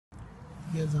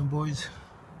Girls and boys,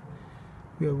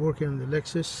 we are working on the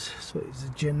Lexus, so it's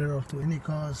general to any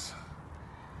cars.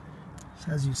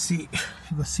 So as you see,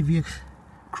 you got severe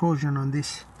corrosion on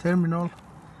this terminal.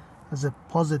 As a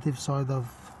positive side of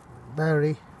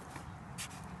battery.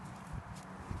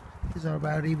 This is our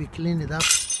battery. We clean it up,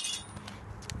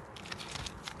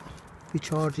 we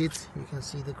charge it. You can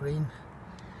see the green,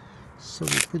 so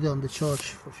we put it on the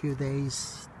charge for a few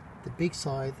days. The big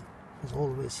side is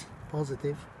always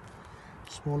positive,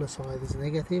 smaller side is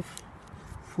negative.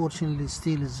 Fortunately,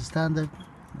 steel is standard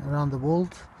around the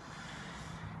world.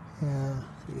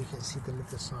 You can see the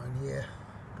little sign here,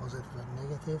 positive and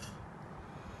negative.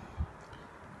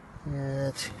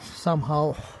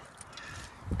 Somehow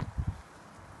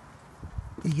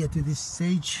we get to this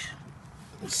stage,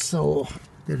 so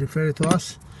they refer it to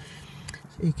us.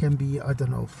 It can be, I don't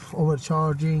know,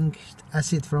 overcharging,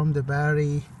 acid from the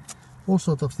battery, all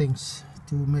sorts of things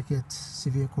to make it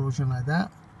severe corrosion like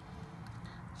that.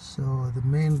 So the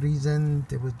main reason,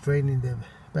 they were draining the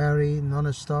battery,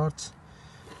 non-start.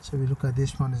 So we look at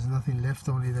this one, there's nothing left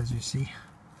on it, as you see.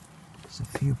 There's a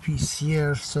few pieces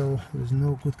here, so there's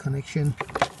no good connection.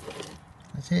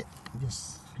 That's it,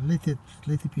 just little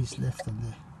piece left on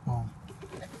the arm.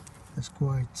 That's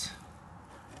quite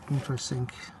interesting.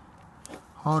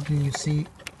 Hardly you see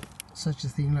such a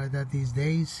thing like that these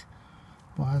days.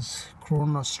 Was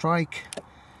Corona strike,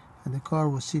 and the car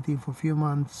was sitting for a few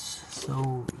months,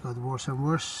 so it got worse and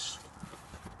worse.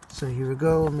 So here we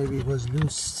go, maybe it was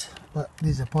loose, but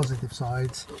this is a positive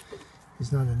side.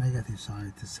 It's not a negative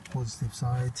side, it's a positive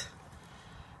side.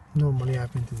 Normally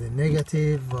happen to the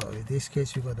negative, but in this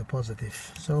case we got the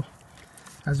positive. So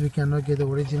as we cannot get the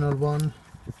original one,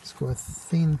 it's quite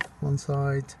thin one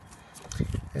side.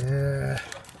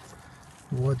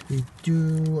 What we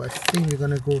do, I think we're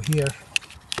gonna go here.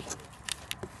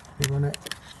 We're gonna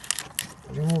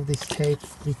remove this tape.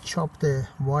 We chop the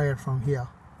wire from here.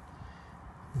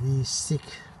 We stick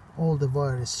all the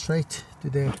wires straight to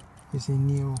there. Is a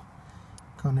new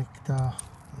connector,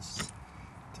 this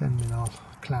terminal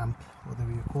clamp, whatever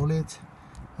you call it.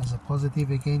 As a positive,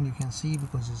 again you can see,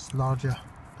 because it's larger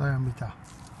diameter.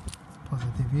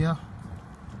 Positive here.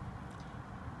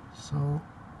 So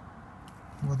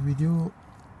what we do,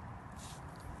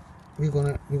 we're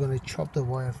gonna chop the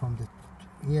wire from the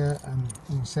here and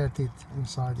insert it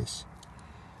inside this.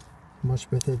 Much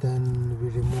better than we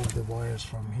remove the wires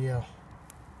from here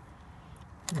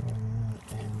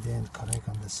and then connect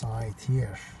on the side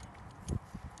here.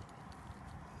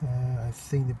 I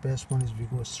think the best one is we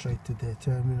go straight to the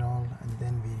terminal, and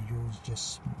then we use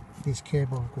just this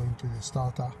cable going to the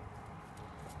starter.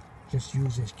 Just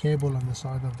use this cable on the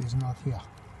side of this nut here.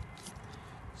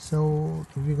 So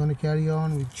if we're going to carry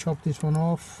on, we chop this one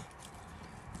off,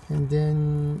 and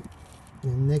then the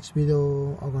next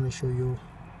video I'm going to show you.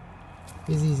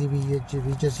 It's easy, we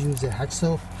just use a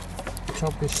hacksaw,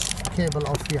 chop this cable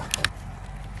off here.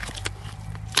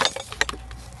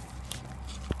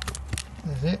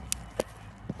 That's it.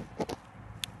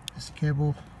 This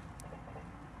cable,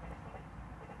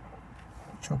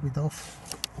 chop it off,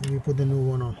 and we put the new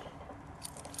one on.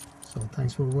 So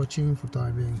thanks for watching, for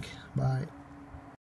time being. Bye.